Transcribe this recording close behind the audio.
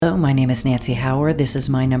Hello, my name is Nancy Howard. This is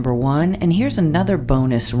my number one, and here's another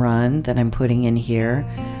bonus run that I'm putting in here.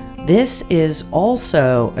 This is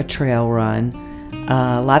also a trail run.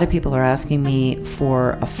 A lot of people are asking me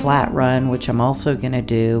for a flat run, which I'm also going to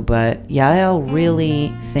do, but Yael really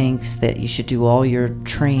thinks that you should do all your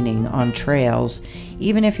training on trails,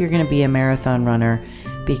 even if you're going to be a marathon runner,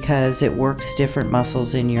 because it works different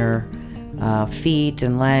muscles in your feet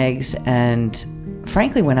and legs, and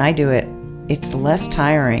frankly, when I do it, it's less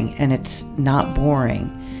tiring and it's not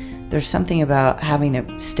boring. There's something about having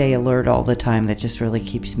to stay alert all the time that just really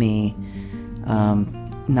keeps me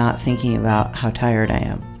not thinking about how tired I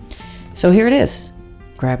am. So here it is.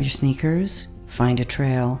 Grab your sneakers, find a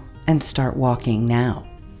trail, and start walking now.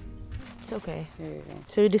 It's okay.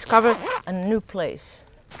 So you discovered a new place.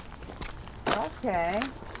 Okay.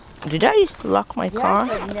 Did I lock my car?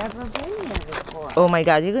 Yes, I've never been here before. Oh my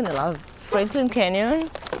God, you're gonna love Franklin Canyon.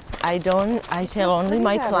 I tell only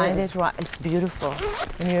my client it's beautiful.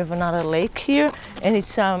 And you have another lake here, and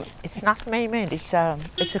it's not man-made. It's a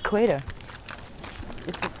crater.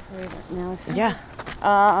 It's a crater. No, it's not. Yeah.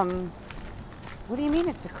 What do you mean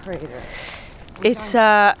it's a crater? It's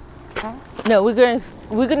Huh? no.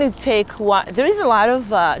 We're gonna take one. There is a lot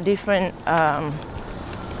of different.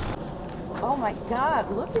 Oh my God!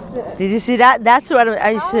 Look at this. Did you see that? That's what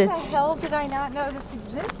I said. How the hell did I not know this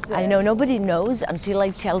existed? I know nobody knows until I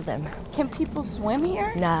tell them. Can people swim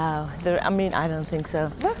here? No, I don't think so.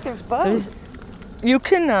 Look, there's boats. You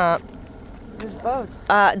can. There's boats.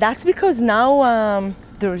 That's because now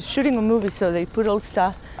they're shooting a movie, so they put all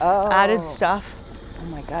stuff, added stuff. Oh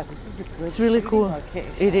my God! This is a good. It's really cool.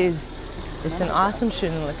 Location. It is. It's an awesome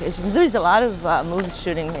shooting location. There's a lot of movies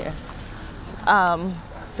shooting here,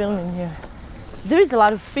 filming here. There is a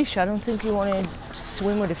lot of fish. I don't think you want to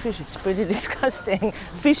swim with the fish. It's pretty disgusting.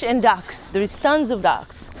 Fish and ducks. There is tons of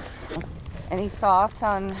ducks. Any thoughts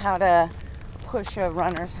on how to push a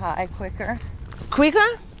runner's high quicker?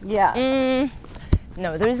 Quicker? Yeah.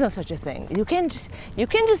 No, there is no such a thing. You can just.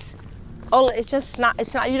 Oh, it's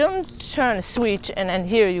not. You don't turn a switch and then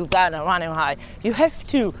here you got a running high. You have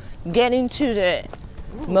to get into the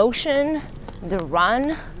motion, the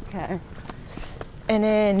run. Okay. And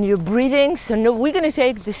then you're breathing. So no, we're gonna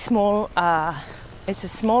take the small. It's a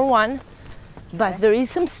small one, but there is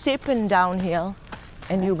some steep and downhill,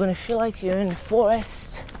 and you're gonna feel like you're in the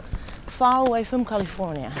forest, far away from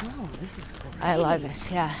California. Oh, this is great. I love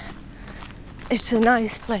it. Yeah, it's a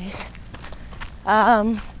nice place.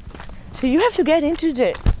 So you have to get into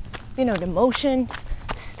the motion,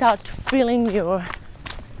 start feeling your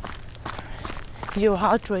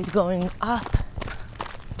heart rate going up,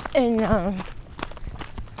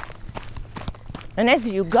 and as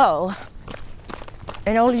you go,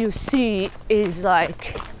 and all you see is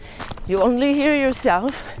like, you only hear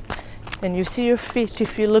yourself, and you see your feet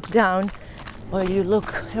if you look down, or you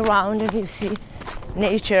look around and you see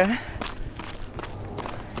nature,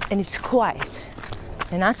 and it's quiet.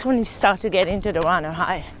 And that's when you start to get into the runner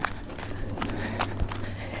high.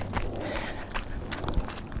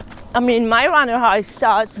 I mean, my runner high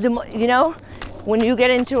starts, when you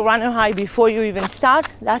get into runner high before you even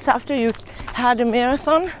start, that's after you had a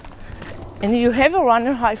marathon, and you have a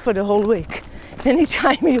runner high for the whole week.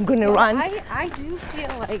 Anytime you're gonna run. I do feel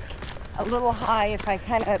like a little high if I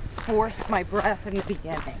kind of force my breath in the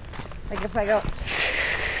beginning. Like if I go.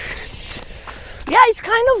 Yeah, it's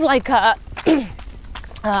kind of like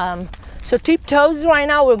so tiptoes right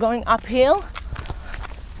now, we're going uphill.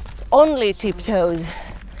 Only tiptoes.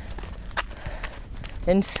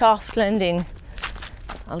 And soft landing.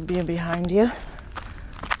 I'll be behind you.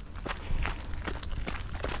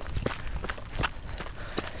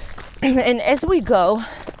 And as we go,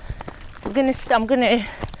 I'm gonna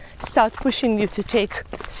start pushing you to take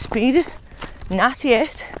speed. Not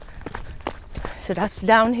yet. So that's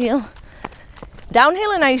downhill.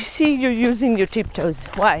 Downhill, and I see you're using your tiptoes.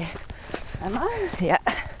 Why? Am I? Yeah.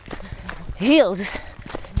 Heels.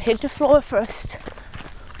 Hit the floor first.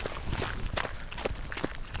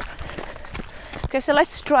 Okay, so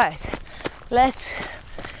let's try it.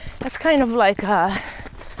 That's kind of like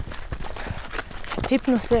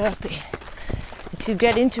hypnotherapy. To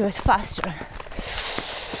get into it faster.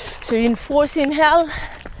 So you force inhale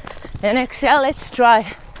and exhale. Let's try.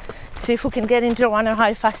 See if we can get into runner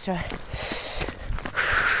high faster.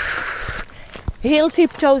 Heel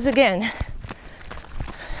tiptoes again.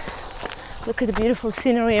 Look at the beautiful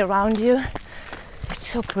scenery around you. It's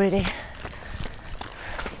so pretty.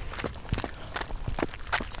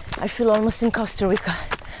 I feel almost in Costa Rica.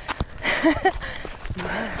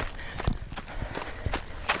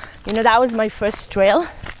 That was my first trail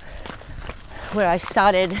where I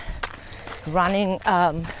started running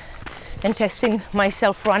and testing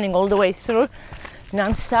myself running all the way through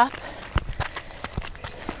non-stop.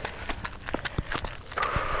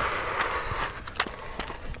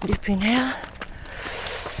 Deep inhale.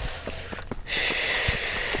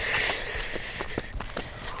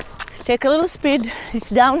 Take a little speed. It's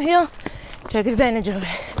downhill. Take advantage of it.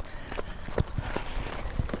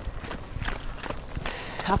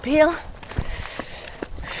 Uphill.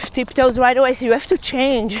 Tiptoes right away. So you have to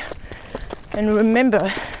change. And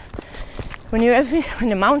remember, when you're in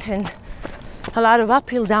the mountains, a lot of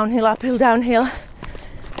uphill, downhill.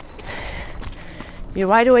 You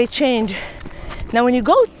right away change. Now when you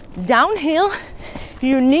go downhill,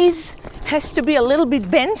 your knees has to be a little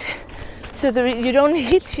bit bent so that you don't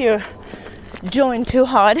hit your joint too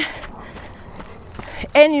hard.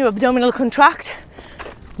 And your abdominal contract.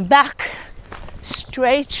 Back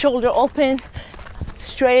straight, shoulder open,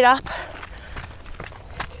 straight up.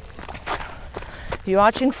 You're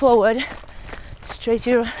arching forward, straight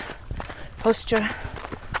your posture.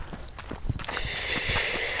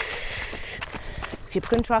 Keep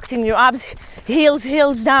contracting your abs,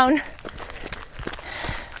 heels down.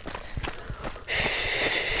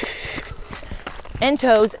 And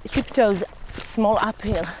toes, tiptoes, small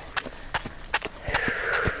uphill.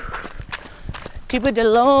 Keep with the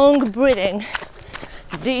long breathing,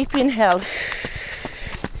 deep inhale.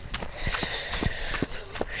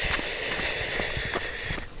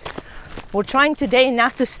 We're trying today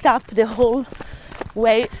not to stop the whole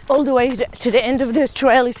way, all the way to the end of the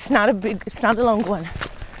trail. It's not a long one.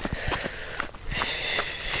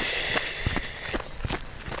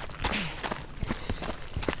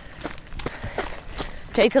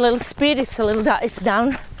 Take a little speed, it's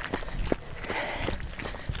down.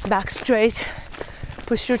 Back straight.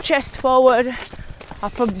 Push your chest forward.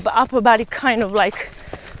 Upper body kind of like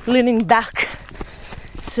leaning back.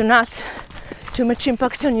 So not too much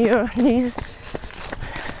impact on your knees.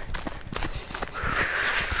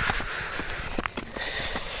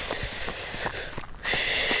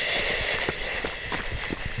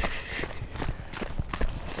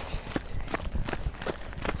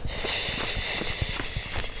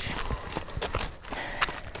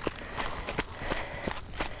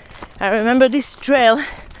 I remember this trail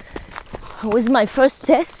was my first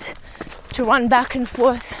test to run back and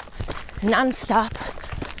forth non-stop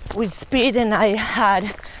with speed, and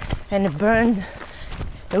it burned.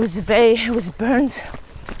 It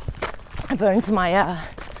burns my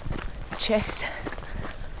chest.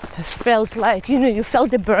 I felt like, you felt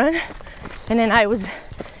the burn, and then I was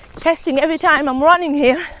testing every time I'm running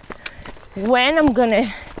here when I'm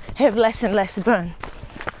gonna have less and less burn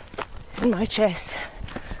in my chest,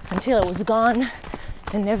 until it was gone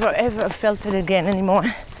and never ever felt it again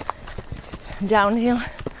anymore. Downhill.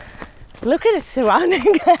 Look at the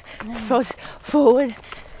surrounding forward.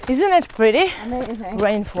 Isn't it pretty? Amazing.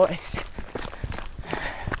 Rainforest.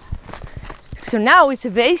 So now it's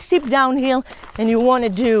a very steep downhill, and you want to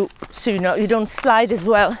do, so you don't slide as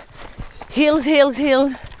well. Heels,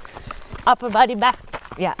 upper body back.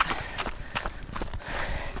 Yeah.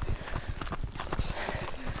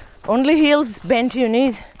 Only heels, bend your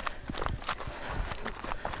knees.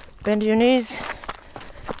 Bend your knees.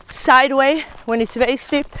 Sideways when it's very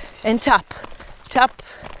steep, and tap.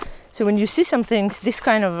 So when you see something, this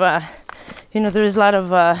kind of, there is a lot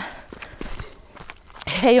of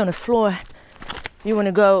hay on the floor. You want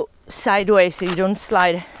to go sideways so you don't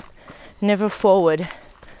slide. Never forward.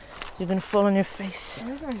 You're gonna fall on your face.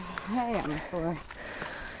 There's a hay on the floor.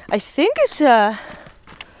 I think it's I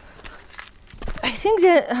think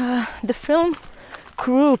the film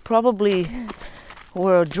crew probably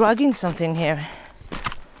were drugging something here.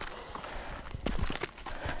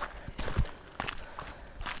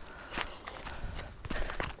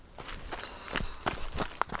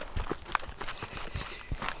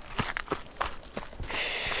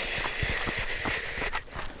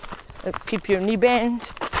 Keep your knee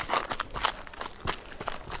bent.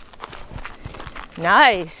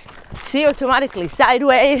 Nice. See, automatically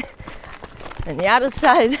sideways and the other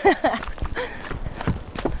side.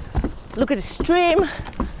 Look at the stream.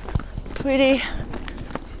 Pretty.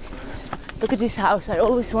 Look at this house. I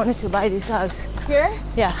always wanted to buy this house. Here?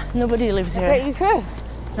 Yeah, nobody lives here. But you could.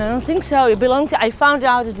 I don't think so. It belongs. I found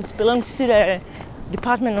out that it belongs to the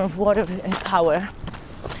Department of Water and Power.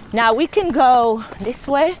 Now we can go this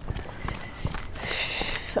way,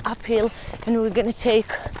 uphill, and we're gonna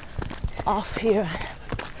take off here.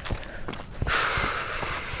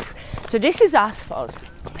 So this is asphalt.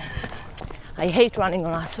 I hate running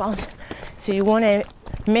on asphalt. So you want to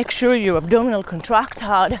make sure your abdominal contract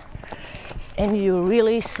hard and you're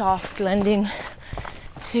really soft landing,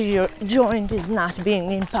 so your joint is not being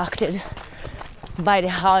impacted by the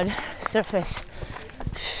hard surface.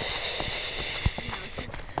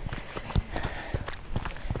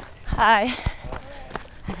 Hi.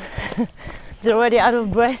 They're already out of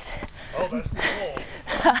breath. Oh, that's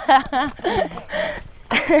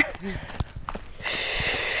cool.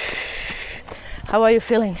 How are you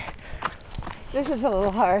feeling? This is a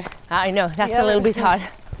little hard. I know, that's Yeah, a little that's bit hard.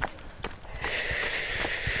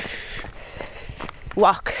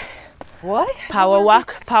 Walk. What? Power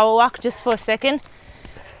walk just for a second,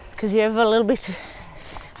 because you have a little bit.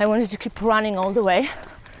 I wanted to keep running all the way.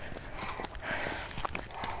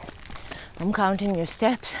 I'm counting your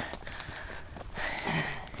steps.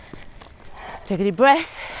 Take a deep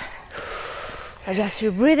breath. Adjust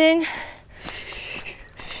your breathing,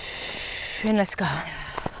 and let's go.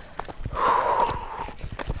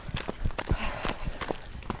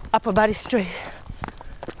 Upper body straight.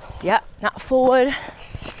 Yeah, not forward.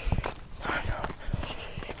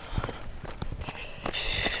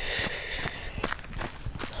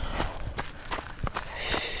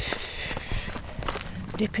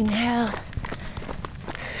 Deep inhale.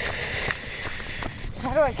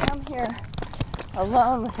 How do I come here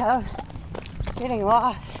alone without getting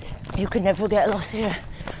lost? You can never get lost here.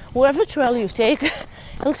 Wherever trail you take,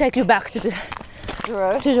 it'll take you back to the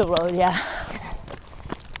Road? to the road, yeah.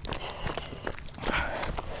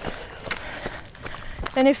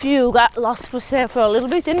 And if you got lost for a little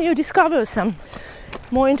bit, then you discover some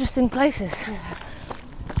more interesting places.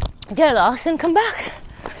 Get lost and come back.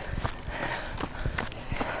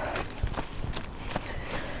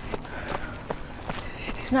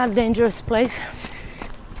 It's not a dangerous place.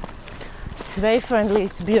 It's very friendly,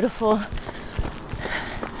 it's beautiful.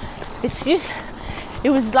 It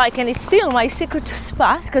was like, and it's still my secret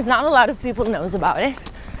spot because not a lot of people knows about it.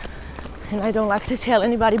 And I don't like to tell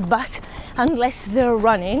anybody, but unless they're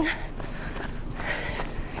running.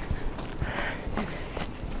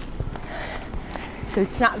 So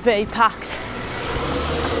it's not very packed.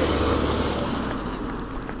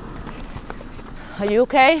 Are you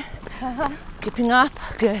okay? Keeping up?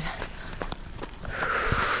 Good.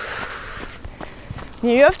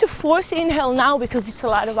 You have to force inhale now because it's a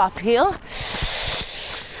lot of uphill.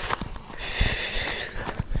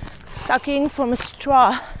 Sucking from a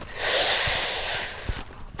straw.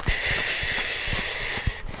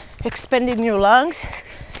 Expanding your lungs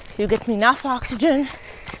so you get enough oxygen.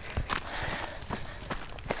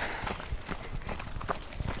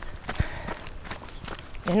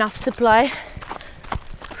 Enough supply.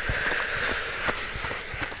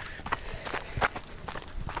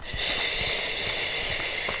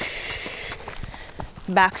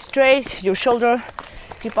 Back straight, your shoulder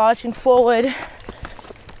keep arching forward.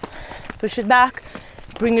 Push it back.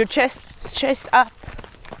 Bring your chest up,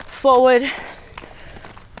 forward.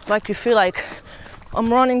 Like you feel like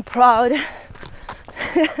I'm running proud.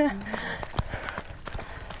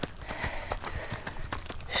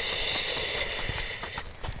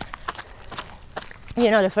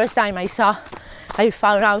 You know, the first time I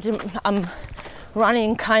found out I'm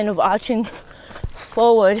running kind of arching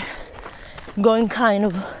forward, going kind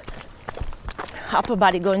of upper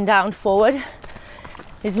body going down forward,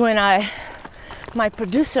 is when my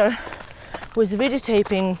producer was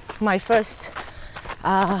videotaping my first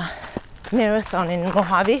marathon in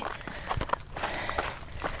Mojave.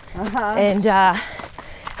 And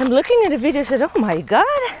I'm looking at the video and said, oh my God,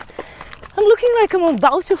 I'm looking like I'm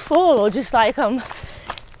about to fall, or just like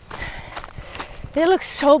they look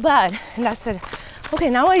so bad. And I said, okay,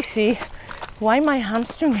 now I see why my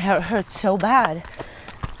hamstring hurt so bad.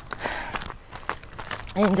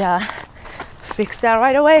 And fixed that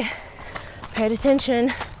right away. Paid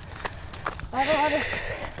attention. I have a lot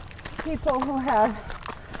of people who have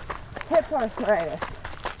hip arthritis.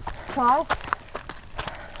 Thoughts?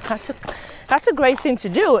 That's a great thing to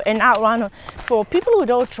do, and not run for people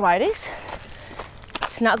with arthritis.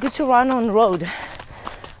 It's not good to run on road,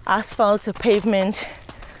 asphalt or pavement.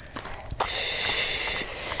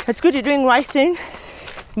 It's good you're doing right thing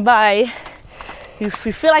by, if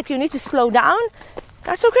you feel like you need to slow down,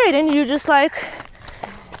 that's okay. Then you just like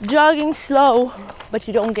jogging slow, but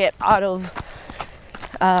you don't get out of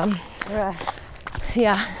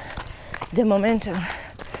the momentum.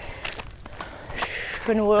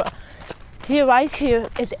 When we're here, right here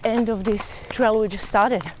at the end of this trail we just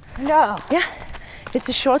started. No. Yeah, it's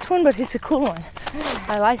a short one, but it's a cool one.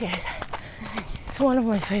 I like it. It's one of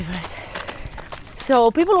my favorites.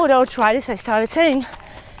 So people with arthritis, I started saying,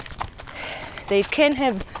 they can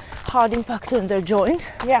have hard impact on their joint.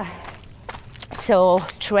 Yeah. So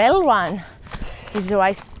trail run is the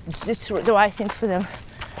right thing for them.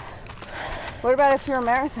 What about if you're a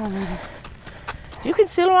marathon runner? You can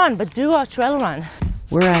still run, but do a trail run.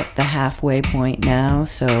 We're at the halfway point now,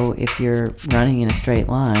 so if you're running in a straight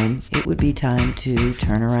line, it would be time to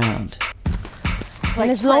turn around.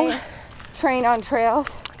 And as long Train on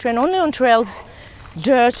trails? train only on trails,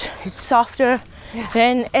 dirt, it's softer.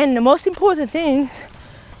 And the most important thing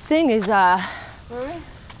is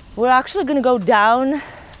we're actually gonna go down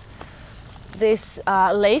this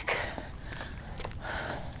lake.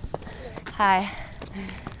 Hi.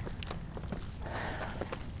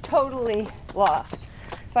 Totally lost.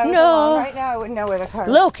 If I was No. alone right now, I wouldn't know where the car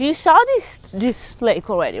is. Look, you saw this lake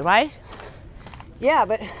already, right? Yeah,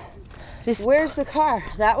 but This, where's the car?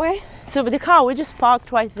 That way? so with the car, we just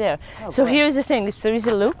parked right there. So boy. here's the thing, there is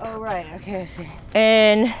a loop, Oh, right. Okay, I see.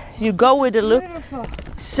 and you go with the loop. Beautiful.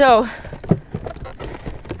 So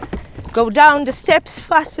go down the steps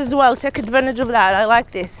fast as well. Take advantage of that. I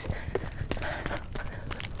like this.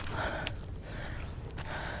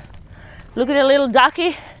 Look at the little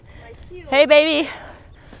ducky. Hey baby,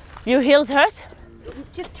 your heels hurt?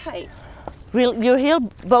 Just tight. Your heel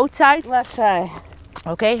both sides? Left side.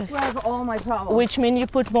 Okay. That's where I have all my problems. Which means you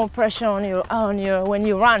put more pressure on your when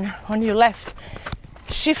you run on your left.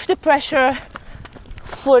 Shift the pressure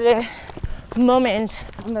for the moment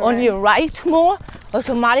on your right more.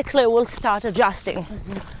 Automatically it will start adjusting.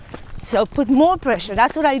 So put more pressure.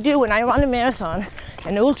 That's what I do when I run a marathon,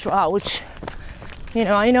 an ultra, which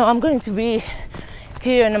I know I'm going to be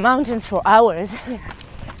here in the mountains for hours.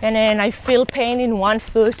 And then I feel pain in one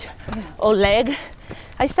foot or leg.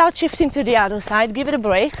 I start shifting to the other side, give it a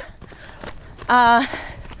break.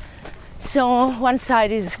 So one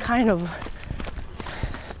side is kind of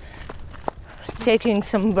taking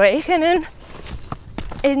some break, and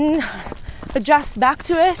then adjust back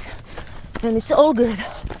to it, and it's all good.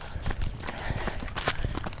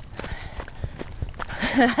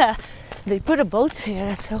 They put a boat here,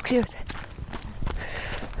 that's so cute.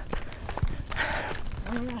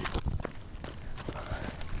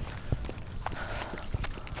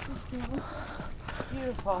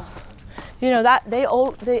 Beautiful. That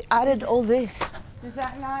they added all this. Does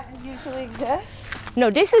that not usually exist? No,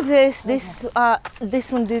 this exists.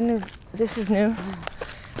 This one didn't. This is new.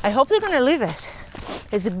 I hope they're gonna leave it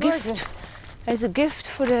as a gift. Gorgeous. As a gift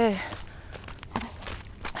for the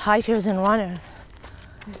hikers and runners.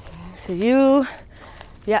 So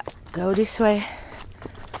go this way.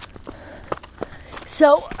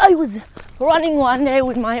 So I was running one day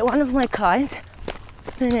with one of my clients,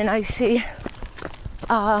 and then I see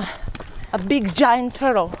a big giant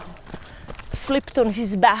turtle flipped on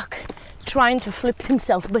his back, trying to flip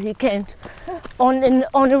himself, but he can't on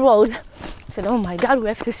the road. I said, "Oh my God, we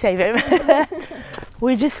have to save him."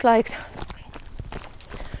 We just I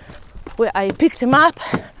picked him up.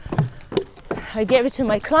 I gave it to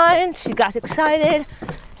my client. She got excited.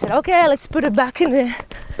 Said, "Okay, let's put it back on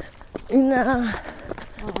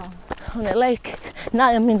the lake. Now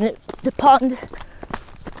I'm in the pond."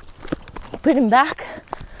 Put him back,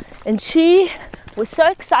 and she was so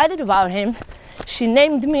excited about him. She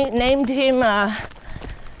named him.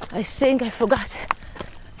 I think I forgot.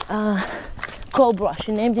 Cobra.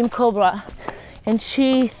 She named him Cobra, and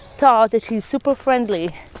she thought that he's super friendly,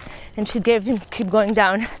 and she keep going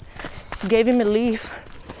down. Gave him a leaf,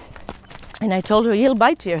 and I told her, "He'll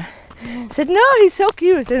bite you." Said, "No, he's so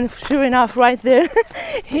cute." And sure enough, right there,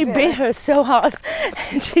 he bit her so hard,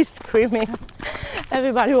 and she's screaming.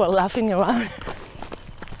 Everybody were laughing around.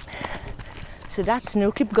 So that's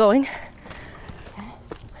new. Keep going.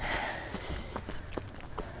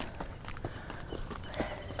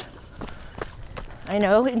 I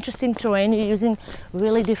know, interesting terrain. You're using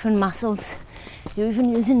really different muscles. You're even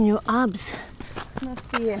using your abs.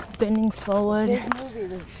 Must be a Bending forward. big movie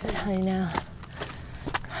they've shown. I know.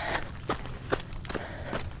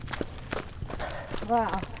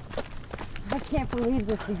 Wow. I can't believe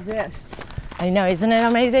this exists. I know, isn't it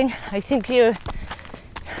amazing?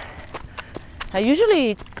 I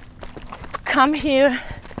usually come here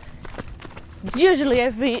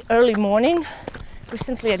every early morning.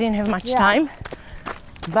 Recently I didn't have much time,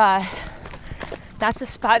 but that's a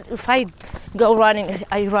spot. If I go running,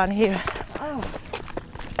 I run here. Oh.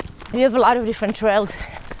 We have a lot of different trails.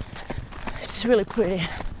 It's really pretty.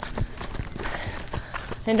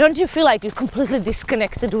 And don't you feel like you're completely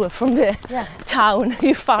disconnected from the town?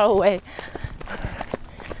 You're far away.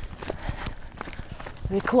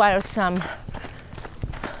 Requires some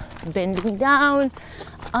bending down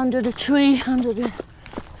under the tree, under the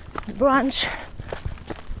branch.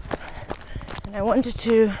 And I wanted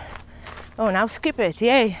to, now skip it,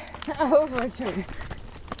 yay. Over a tree.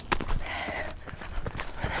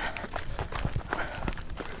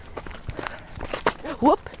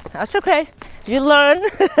 That's okay. You learn.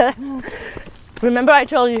 Remember I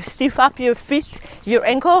told you stiff up your feet, your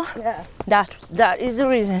ankle? Yeah. That is the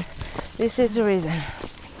reason. This is the reason.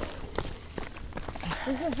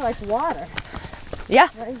 This is like water Yeah.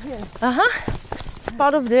 right here. Uh-huh. It's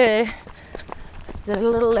part of the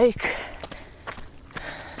little lake.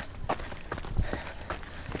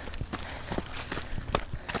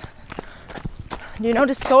 Do you know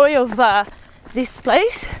the story of this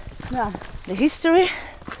place? No. The history?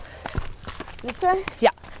 This way?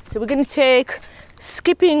 Yeah. So we're gonna take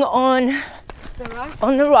skipping on The rock?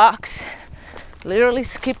 on the rocks. Literally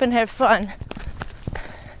skip and have fun.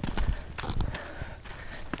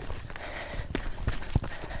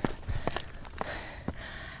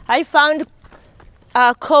 I found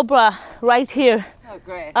a cobra right here, Oh,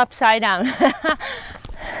 great. upside down.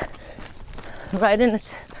 Right in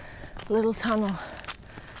its little tunnel.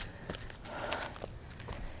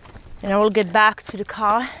 And I will get back to the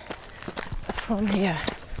car from here.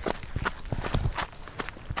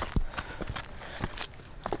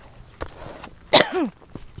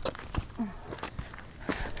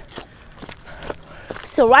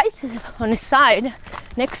 So right on the side,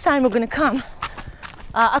 next time we're gonna come,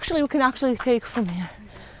 actually we can actually take from here.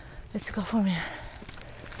 Let's go from here.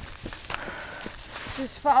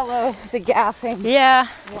 Just follow the gaffing. Yeah,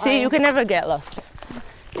 see, Why? you can never get lost.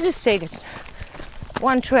 You just take it.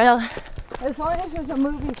 One trail. As long as there's a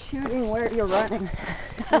movie shooting where you're running,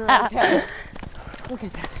 you're okay. Look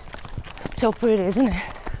at that. It's so pretty, isn't it?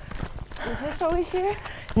 Is this always here?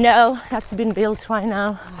 No, that's been built right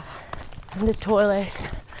now. And the toilet.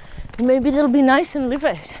 Maybe it'll be nice and live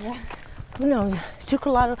it. Yeah. Who knows? It took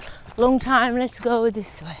a long time. Let's go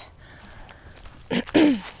this way.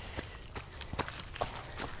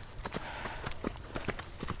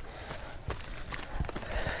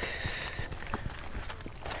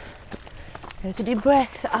 Take a deep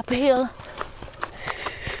breath uphill.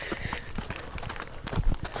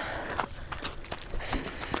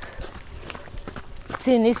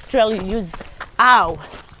 See, in this trail you use, ow,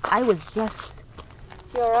 I was just,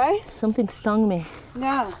 You alright? something stung me.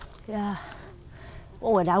 No. Yeah.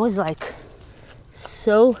 Oh, and I was like,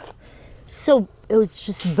 so, it was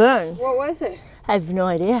just burns. What was it? I have no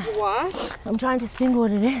idea. Wasp? I'm trying to think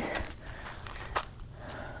what it is.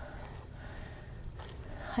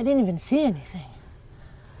 I didn't even see anything.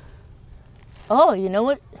 Oh, you know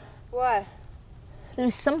what? What?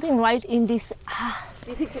 There's something right in this. Do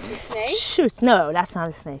you think it's a snake? Shoot, no, that's not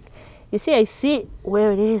a snake. You see, I see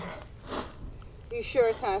where it is. You sure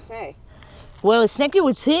it's not a snake? Well, a snake you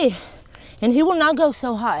would see, and he will not go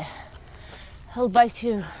so high. He'll bite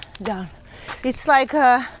you down. It's like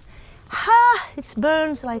it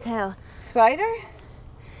burns like hell. Spider?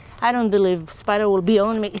 I don't believe spider will be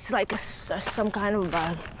on me. It's like some kind of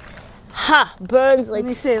bug. Ha! Burns like. Let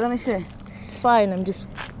me see, let me see. It's fine. I'm just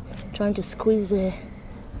trying to squeeze the.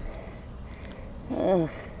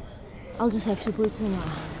 I'll just have to put some.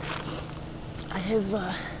 I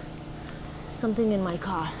have something in my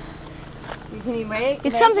car. Can you make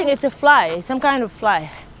It's something. It's a fly. It's some kind of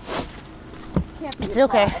fly. Can't be It's a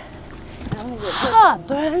okay. fly. I'm gonna get hurt. Ah,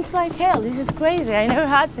 burns like hell. This is crazy. I never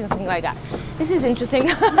had something like that. This is interesting.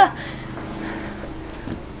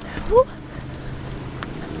 Whew.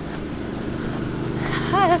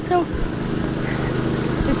 Ah, that's so.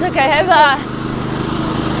 It's okay. I have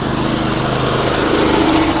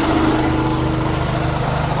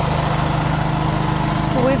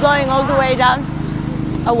So we're going all the way down.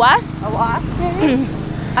 A wasp? A wasp, maybe?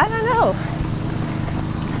 I don't know.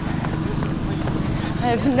 I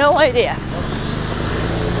have no idea.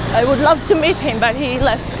 I would love to meet him, but he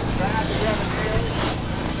left.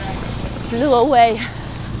 Flew away.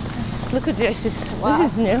 Look at this. This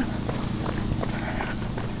is new.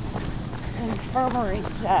 Infirmary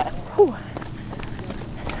set. Whew.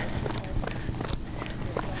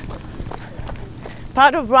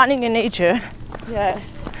 Part of running in nature. Yes.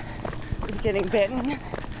 Is getting bitten.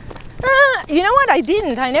 You know what? I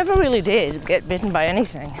didn't. I never really did get bitten by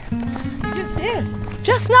anything. You just did.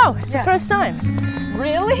 Just now. It's Yeah. the first time.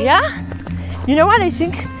 Really? Yeah? You know what? I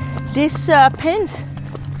think these pins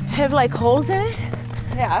have like holes in it.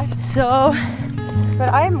 Yes. So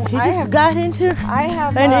But you just got into. I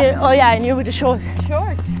have And oh yeah, and you with the shorts.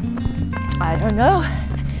 shorts. I don't know.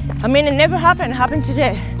 I mean, it never happened. It happened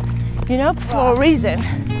today. You know, for a reason.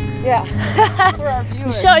 Yeah. For our To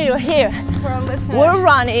viewers. show you here, For our listeners. we're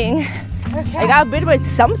running. okay. I got bit with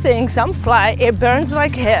something, some fly. It burns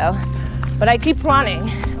like hell, but I keep running.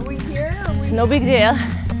 Are we here or It's no big deal.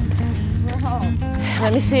 we're home?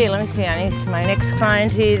 Let me see. I need my next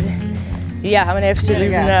client is. Yeah, I'm gonna have to There you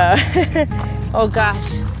leave go. now. Oh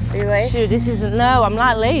gosh, Are you late? Shoot, no, I'm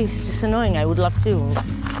not late. It's just annoying. I would love to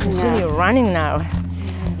continue running now.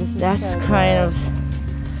 This is That's so kind good.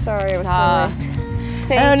 of Sorry I was so sucked. late.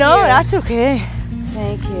 Thank Oh no, you. that's okay.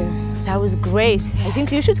 Thank you. That was great. I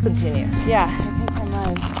think you should continue. Yeah, I think I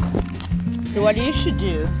might. So what you should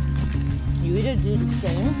do, you either do the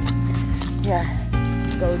same, Yeah.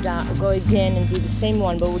 go again and do the same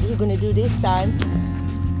one, but what you're gonna do this time,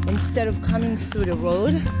 instead of coming through the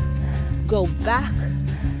road, go back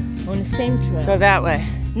on the same trail. Go that way.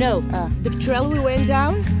 No, the trail we went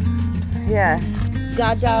down, Yeah.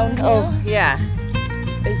 got down here. Oh, yeah.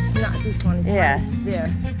 It's not this one, it's Yeah. right there.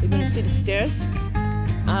 You're gonna see the stairs.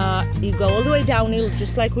 You go all the way downhill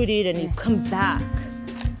just like we did, and you come back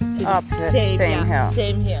to the Up the same hill.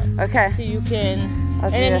 Same hill. Okay. So you can, I'll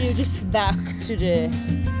and do then that. you just back to this.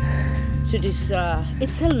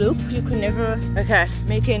 It's a loop. You can never Okay.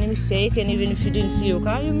 make any mistake, and even if you didn't see your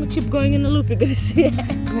car, you keep going in the loop. You're gonna see it.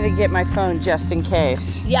 I'm gonna get my phone just in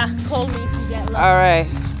case. Yeah, call me if you get lost All right.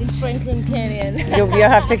 in Franklin Canyon. You'll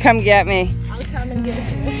have to come get me. I'll come and get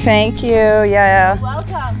you. Thank you. Yeah.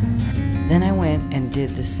 Welcome. Then I went and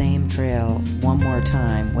did the same trail one more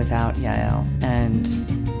time without Yael, and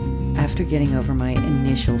after getting over my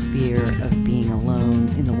initial fear of being alone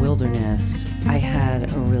in the wilderness, I had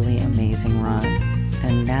a really amazing run,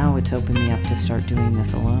 and now it's opened me up to start doing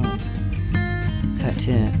this alone. Cut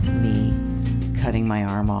to me cutting my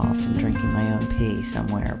arm off and drinking my own pee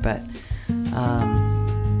somewhere, but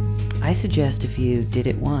I suggest if you did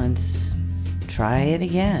it once, try it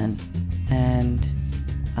again, and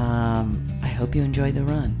I hope you enjoyed the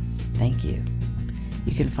run. Thank you.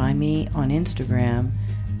 You can find me on Instagram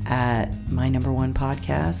at my number one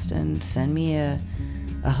podcast and send me a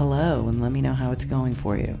hello and let me know how it's going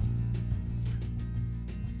for you.